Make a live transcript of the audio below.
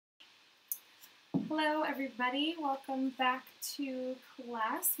Hello everybody, welcome back to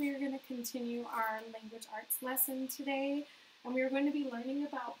class. We are going to continue our language arts lesson today, and we are going to be learning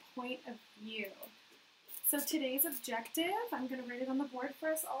about point of view. So today's objective, I'm going to write it on the board for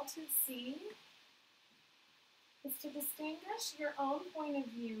us all to see, is to distinguish your own point of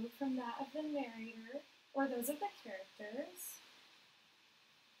view from that of the narrator or those of the characters.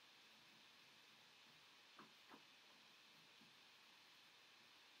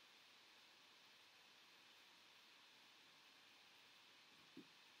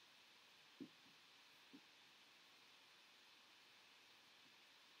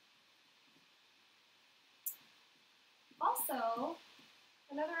 Also,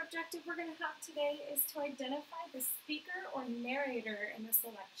 another objective we're going to have today is to identify the speaker or narrator in the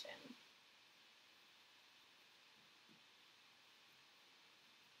selection.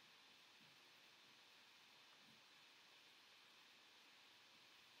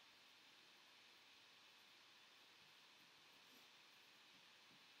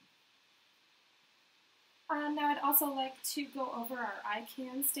 Now I'd also like to go over our I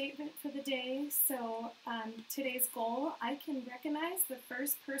can statement for the day. So today's goal, I can recognize the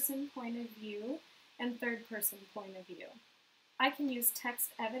first person point of view and third person point of view. I can use text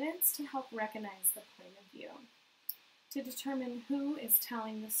evidence to help recognize the point of view, to determine who is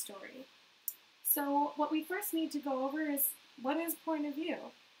telling the story. So what we first need to go over is, what is point of view?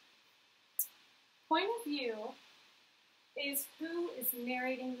 Point of view is who is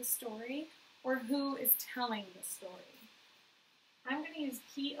narrating the story or who is telling the story. I'm going to use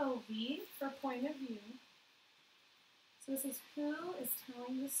POV for point of view. So this is who is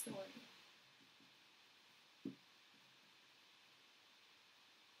telling the story.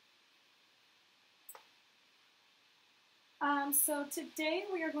 So today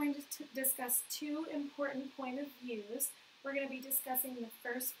we are going to discuss two important point of views. We're going to be discussing the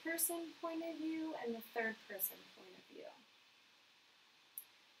first person point of view and the third person point of view.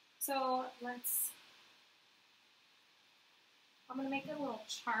 So I'm going to make a little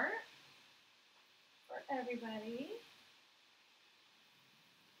chart for everybody.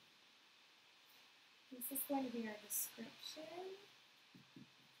 This is going to be our description.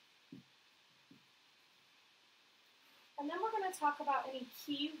 And then we're going to talk about any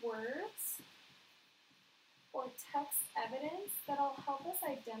key words or text evidence that will help us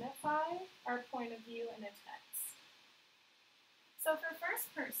identify our point of view in a text. So for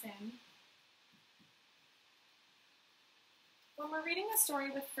first person, when we're reading a story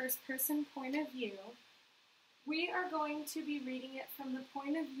with first person point of view, we are going to be reading it from the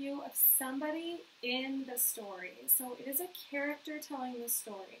point of view of somebody in the story. So it is a character telling the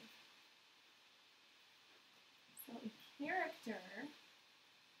story. So a character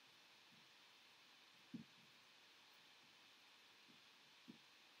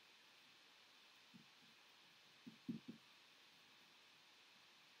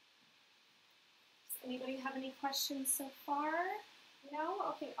Anybody have any questions so far? No?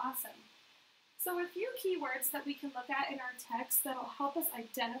 Okay, awesome. So a few keywords that we can look at in our text that will help us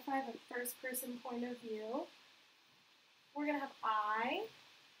identify the first person point of view. We're going to have I,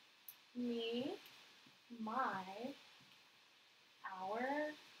 me, my,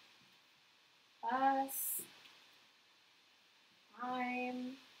 our, us,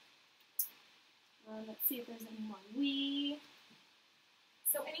 I'm. Let's see if there's any more. We.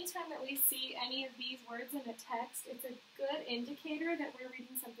 So anytime that we see any of these words in a text, it's a good indicator that we're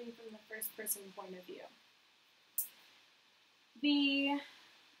reading something from the first person point of view. The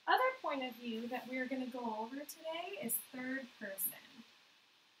other point of view that we're going to go over today is third person.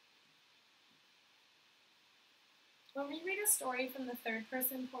 When we read a story from the third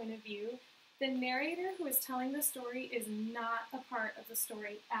person point of view, the narrator who is telling the story is not a part of the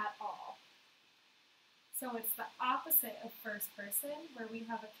story at all. So it's the opposite of first person, where we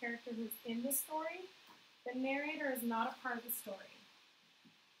have a character who's in the story. The narrator is not a part of the story.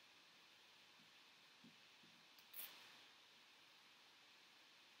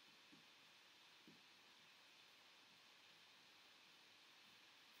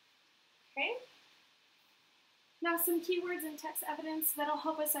 Okay? Now some keywords and text evidence that'll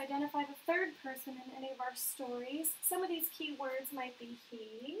help us identify the third person in any of our stories. Some of these keywords might be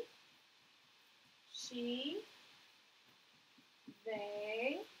he, she,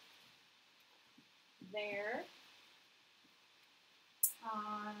 they, their,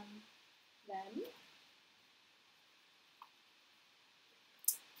 them.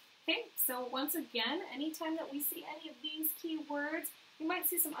 Okay, so once again, anytime that we see any of these keywords, you might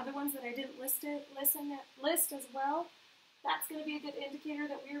see some other ones that I didn't list as well. That's going to be a good indicator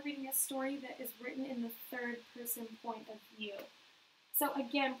that we're reading a story that is written in the third person point of view. So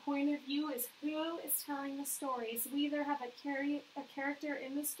again, point of view is who is telling the story. So we either have a character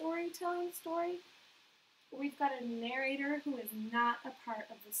in the story telling the story, or we've got a narrator who is not a part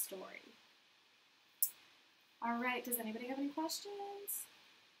of the story. All right, does anybody have any questions?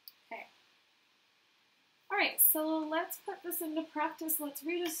 Okay. All right, so let's put this into practice. Let's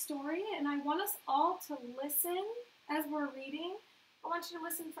read a story, and I want us all to listen as we're reading. I want you to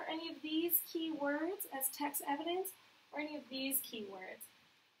listen for any of these key words as text evidence, or any of these key words.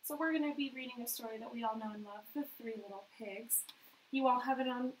 So we're going to be reading a story that we all know and love, The Three Little Pigs. You all have it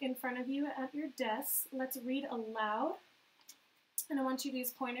in front of you at your desks. Let's read aloud, and I want you to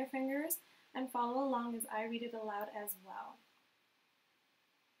use pointer fingers and follow along as I read it aloud as well.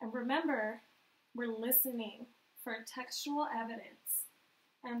 And remember, we're listening for textual evidence,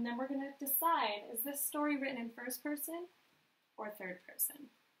 and then we're going to decide, is this story written in first person or third person?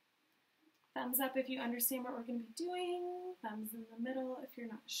 Thumbs up if you understand what we're going to be doing, thumbs in the middle if you're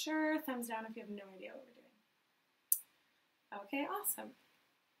not sure, thumbs down if you have no idea what we're doing. Okay, awesome.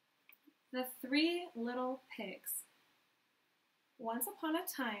 The Three Little Pigs. Once upon a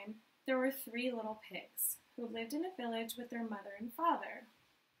time, there were three little pigs who lived in a village with their mother and father.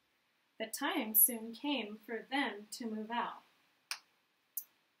 The time soon came for them to move out.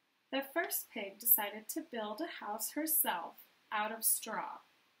 The first pig decided to build a house herself out of straw.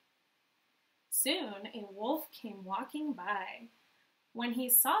 Soon a wolf came walking by. When he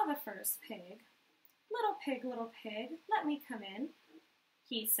saw the first pig, little pig, let me come in,"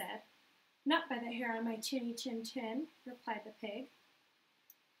 he said. "Not by the hair on my chinny chin chin," replied the pig.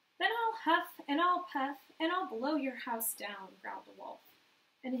 "Then I'll huff and I'll puff and I'll blow your house down," growled the wolf.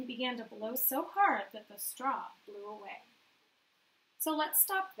 And he began to blow so hard that the straw blew away. So let's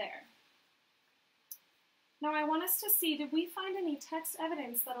stop there. Now I want us to see, did we find any text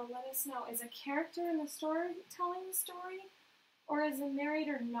evidence that'll let us know, is a character in the story telling the story, or is the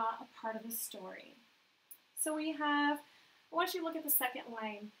narrator not a part of the story? So we have, I want you to look at the second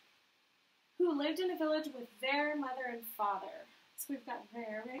line, who lived in a village with their mother and father. So we've got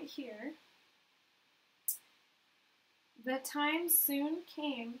their right here. The time soon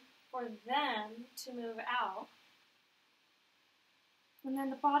came for them to move out. And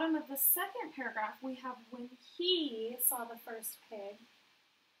then the bottom of the second paragraph, we have when he saw the first pig.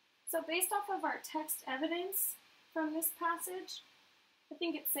 So based off of our text evidence from this passage, I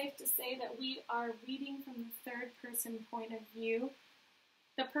think it's safe to say that we are reading from the third person point of view.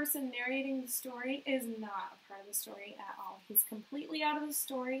 The person narrating the story is not a part of the story at all. He's completely out of the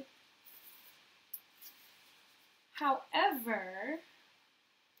story. However,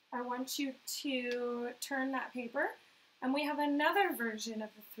 I want you to turn that paper, and we have another version of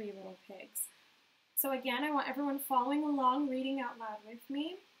the Three Little Pigs. So again, I want everyone following along, reading out loud with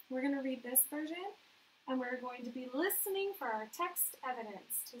me. We're going to read this version, and we're going to be listening for our text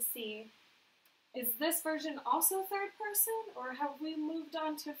evidence to see, is this version also third person, or have we moved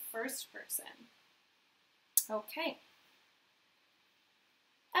on to first person? Okay.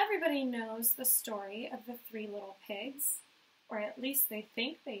 Everybody knows the story of the Three Little Pigs, or at least they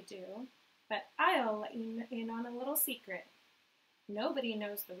think they do, but I'll let you in on a little secret. Nobody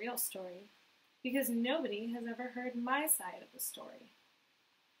knows the real story, because nobody has ever heard my side of the story.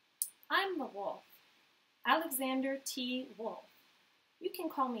 I'm the wolf, Alexander T. Wolf. You can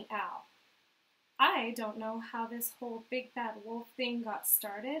call me Al. I don't know how this whole big bad wolf thing got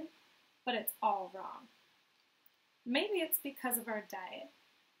started, but it's all wrong. Maybe it's because of our diet.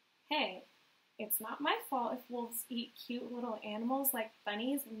 Hey, it's not my fault if wolves eat cute little animals like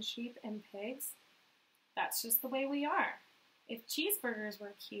bunnies and sheep and pigs. That's just the way we are. If cheeseburgers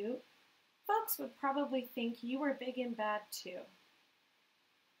were cute, folks would probably think you were big and bad too.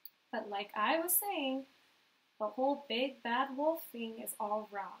 But like I was saying, the whole big bad wolf thing is all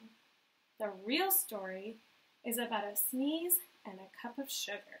wrong. The real story is about a sneeze and a cup of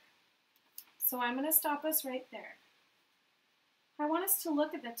sugar. So I'm going to stop us right there. I want us to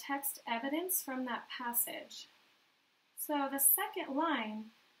look at the text evidence from that passage. So the second line,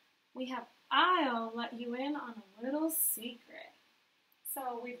 we have, I'll let you in on a little secret.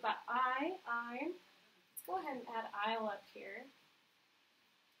 So we've got I'm. Let's go ahead and add I'll up here.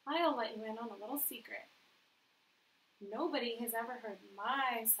 I'll let you in on a little secret. Nobody has ever heard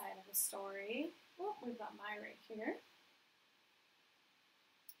my side of the story. Oh, we've got my right here.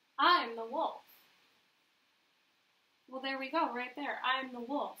 I'm the wolf. Well, there we go, right there. I'm the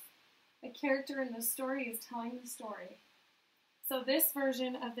wolf. The character in the story is telling the story. So this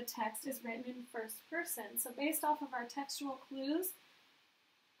version of the text is written in first person. So based off of our textual clues,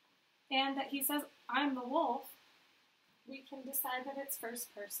 and that he says, I'm the wolf, we can decide that it's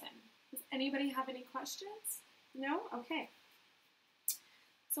first person. Does anybody have any questions? No? Okay.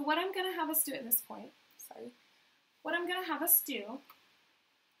 So what I'm going to have us do at this point, what I'm going to have us do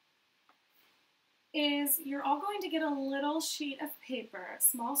is you're all going to get a little sheet of paper, a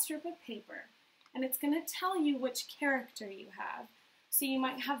small strip of paper, and it's going to tell you which character you have. So you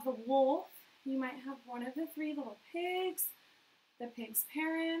might have the wolf, you might have one of the 3 little pigs, the pig's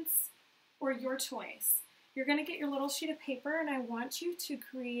parents, or your choice. You're going to get your little sheet of paper, and I want you to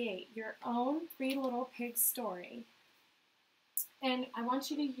create your own 3 Little Pigs story. And I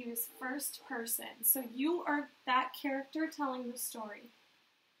want you to use first person. So you are that character telling the story.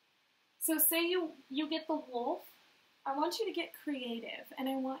 So say you get the wolf. I want you to get creative, and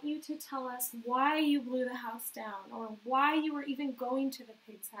I want you to tell us why you blew the house down or why you were even going to the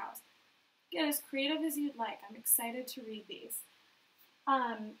pig's house. Get as creative as you'd like. I'm excited to read these.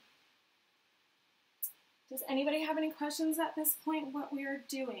 Does anybody have any questions at this point what we are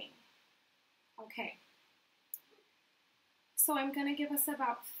doing? Okay. So I'm going to give us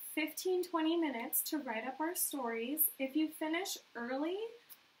about 15-20 minutes to write up our stories. If you finish early,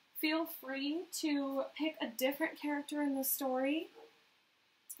 feel free to pick a different character in the story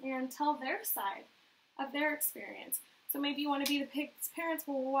and tell their side of their experience. So maybe you want to be the pig's parents.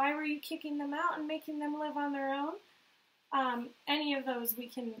 Well, why were you kicking them out and making them live on their own? Any of those we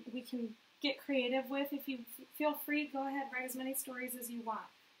can get creative with. If you feel free, go ahead, write as many stories as you want.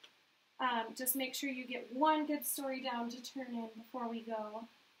 Just make sure you get one good story down to turn in before we go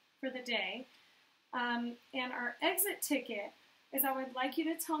for the day. And our exit ticket is I would like you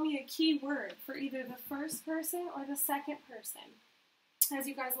to tell me a key word for either the first person or the second person. As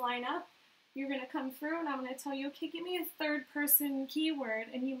you guys line up, you're going to come through and I'm going to tell you, okay, give me a third person keyword,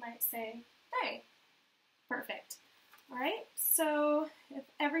 and you might say, hey. Perfect. All right, so if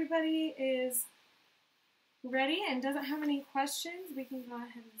everybody is ready and doesn't have any questions, we can go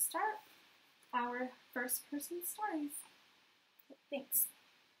ahead and start our first person stories. Thanks.